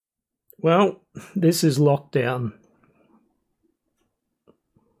Well, this is lockdown.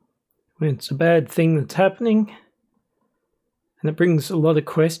 It's a bad thing that's happening, and it brings a lot of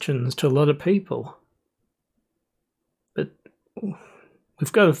questions to a lot of people. But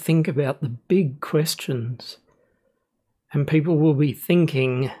we've got to think about the big questions. And people will be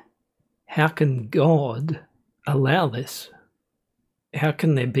thinking, how can God allow this? How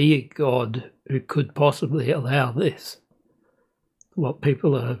can there be a God who could possibly allow this? What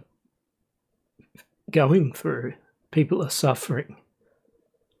people are going through, people are suffering.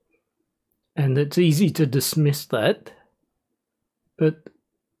 And it's easy to dismiss that, but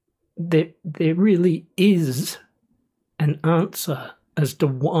there really is an answer as to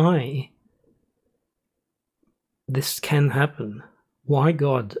why this can happen, why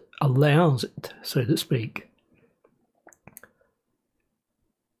God allows it, so to speak.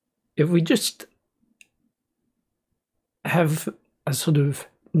 If we just have a sort of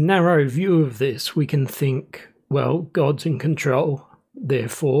narrow view of this, we can think, well, God's in control,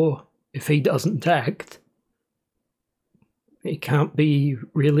 therefore, if he doesn't act, he can't be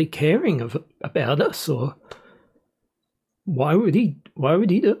really caring about us, or why would he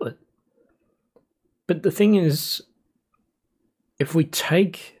do it? But the thing is, if we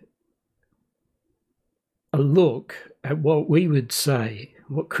take a look at what we would say,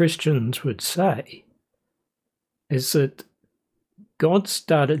 what Christians would say, is that God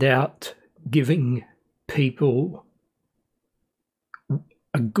started out giving people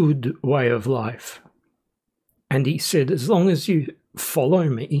a good way of life. And he said, as long as you follow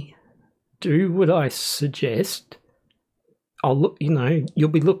me, do what I suggest, you'll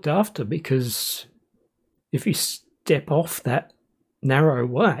be looked after, because if you step off that narrow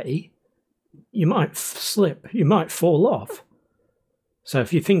way, you might slip, you might fall off. So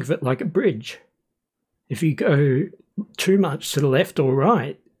if you think of it like a bridge, if you go too much to the left or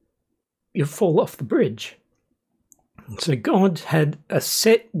right, you'll fall off the bridge. So God had a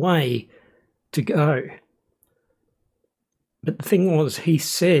set way to go. But the thing was, he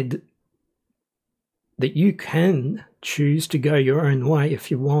said that you can choose to go your own way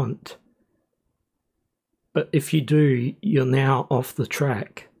if you want. But if you do, you're now off the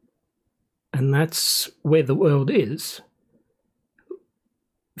track. And that's where the world is.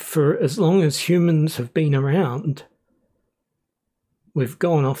 For as long as humans have been around, we've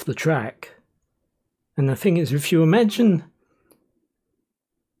gone off the track. And the thing is, if you imagine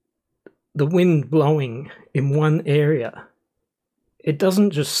the wind blowing in one area, it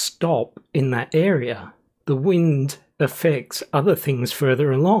doesn't just stop in that area. The wind affects other things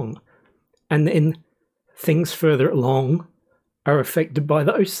further along. And then things further along are affected by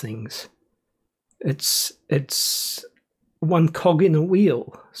those things. It's one cog in a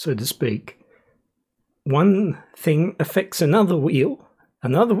wheel, so to speak. One thing affects another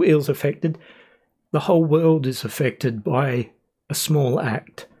wheel's affected. The whole world is affected by a small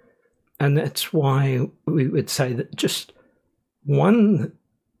act. And that's why we would say that just one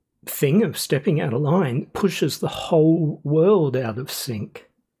thing of stepping out of line pushes the whole world out of sync.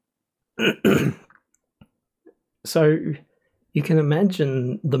 So you can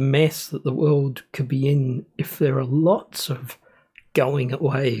imagine the mess that the world could be in if there are lots of going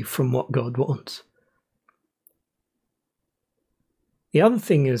away from what God wants. The other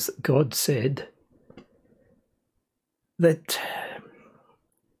thing is that God said that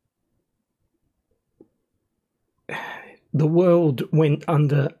the world went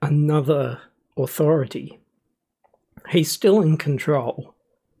under another authority. He's still in control,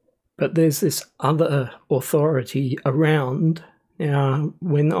 but there's this other authority around. Now,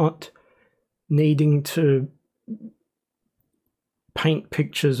 we're not needing to paint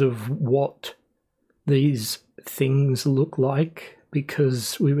pictures of what these things look like,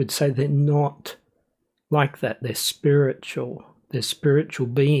 because we would say they're not like that. They're spiritual. They're spiritual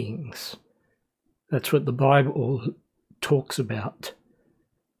beings. That's what the Bible talks about.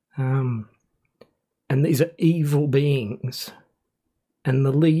 And these are evil beings. And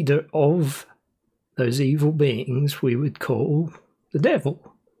the leader of those evil beings we would call the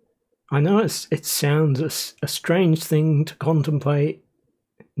devil. I know it sounds a strange thing to contemplate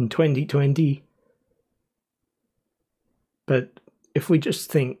in 2020, but if we just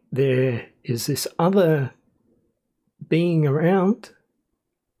think there is this other being around,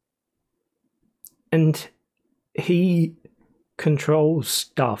 and he controls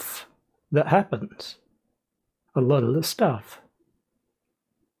stuff that happens, a lot of the stuff.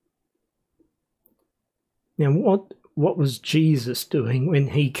 Now, what was Jesus doing when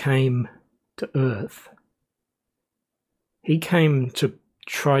he came to earth? He came to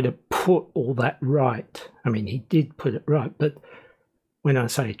try to put all that right. I mean, he did put it right, but when I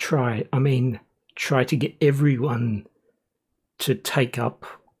say try, I mean try to get everyone to take up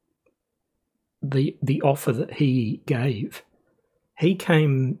the offer that he gave. He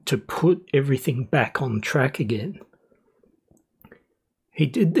came to put everything back on track again. He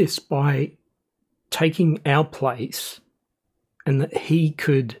did this by taking our place, and that he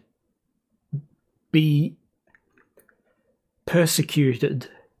could be persecuted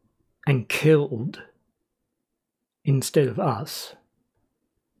and killed instead of us.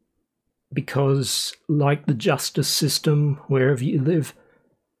 Because, like the justice system, wherever you live,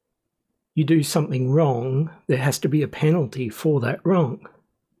 you do something wrong, there has to be a penalty for that wrong.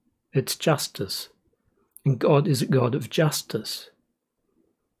 It's justice. And God is a God of justice.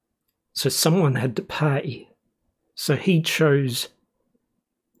 So someone had to pay. So he chose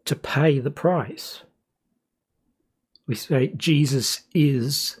to pay the price. We say Jesus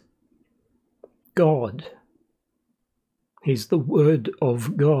is God. He's the Word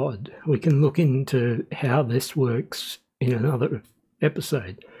of God. We can look into how this works in another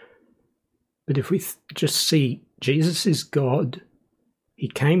episode. But if we just see Jesus is God, he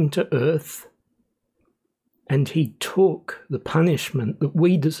came to earth and he took the punishment that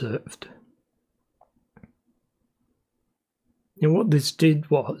we deserved. And what this did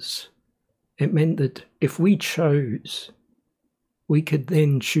was, it meant that if we chose, we could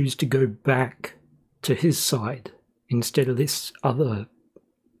then choose to go back to his side instead of this other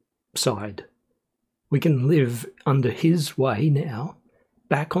side. We can live under his way now,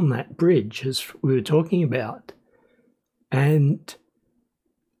 back on that bridge as we were talking about. And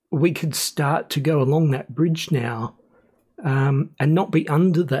we could start to go along that bridge now and not be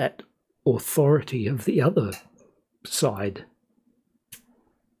under that authority of the other side.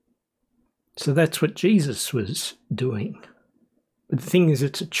 So that's what Jesus was doing. But the thing is,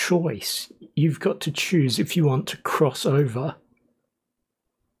 it's a choice. You've got to choose if you want to cross over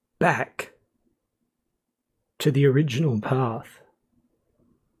back to the original path.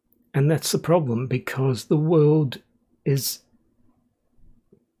 And that's the problem, because the world is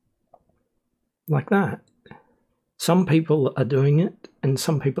like that. Some people are doing it and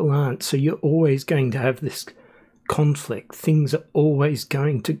some people aren't. So you're always going to have this conflict. Things are always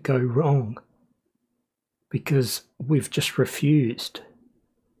going to go wrong because we've just refused.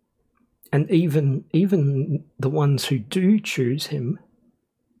 And even the ones who do choose him,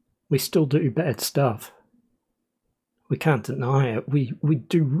 we still do bad stuff. We can't deny it. We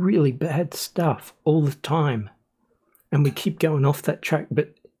do really bad stuff all the time. And we keep going off that track,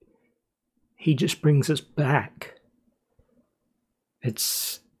 but he just brings us back.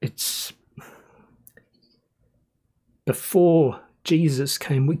 It's before Jesus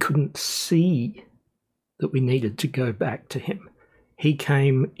came, we couldn't see that we needed to go back to him. He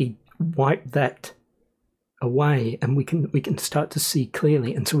came, he wiped that away, and we can start to see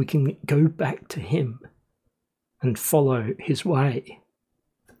clearly, and so we can go back to him and follow his way.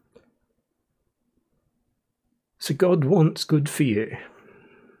 So God wants good for you.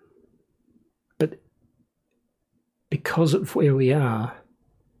 But because of where we are,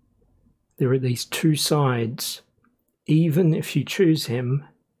 there are these two sides. Even if you choose him,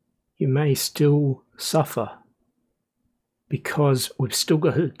 you may still suffer, because we've still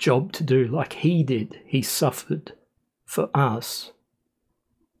got a job to do like he did. He suffered for us.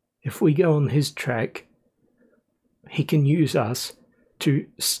 If we go on his track, he can use us to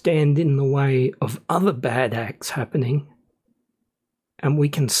stand in the way of other bad acts happening, and we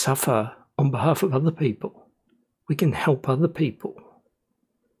can suffer on behalf of other people. We can help other people.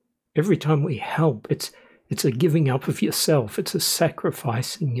 Every time we help, it's a giving up of yourself. It's a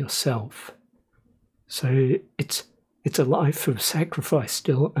sacrificing yourself. So it's a life of sacrifice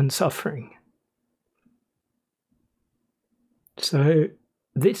still and suffering. So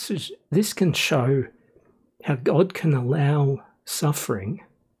this can show how God can allow suffering,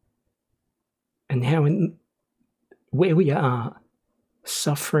 and how where we are,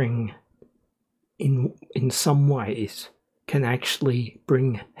 suffering in some ways can actually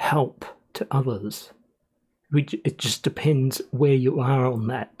bring help to others. It just depends where you are on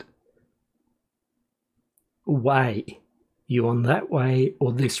that way. You on that way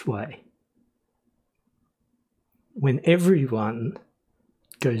or this way? When everyone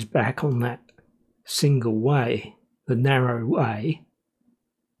goes back on that single way, the narrow way,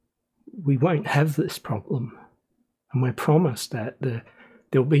 we won't have this problem. And we're promised that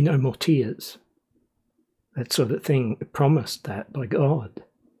there'll be no more tears. That sort of thing. We're promised that by God.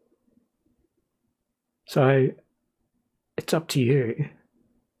 So it's up to you.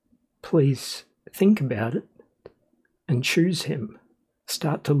 Please think about it and choose him.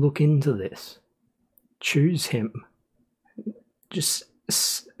 Start to look into this. Choose him. Just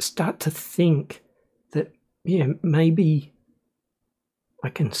start to think that, yeah, maybe I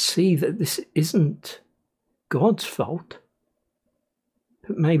can see that this isn't God's fault,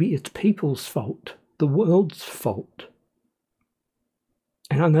 but maybe it's people's fault, the world's fault.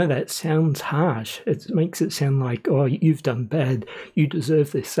 And I know that sounds harsh. It makes it sound like, oh, you've done bad, you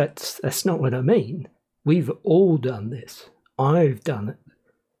deserve this. That's not what I mean. We've all done this. I've done it.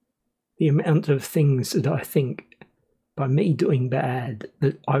 The amount of things that I think, by me doing bad,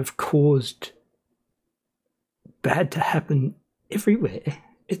 that I've caused bad to happen everywhere.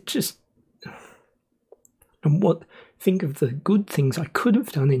 It just... And think of the good things I could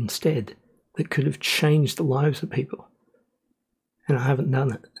have done instead that could have changed the lives of people. And I haven't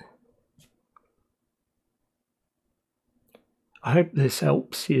done it. I hope this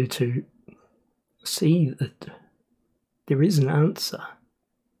helps you to see that there is an answer.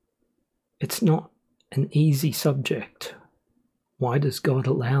 It's not an easy subject. Why does God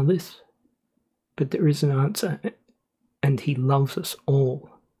allow this? But there is an answer, and He loves us all.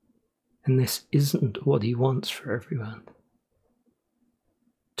 And this isn't what He wants for everyone.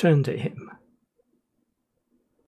 Turn to Him.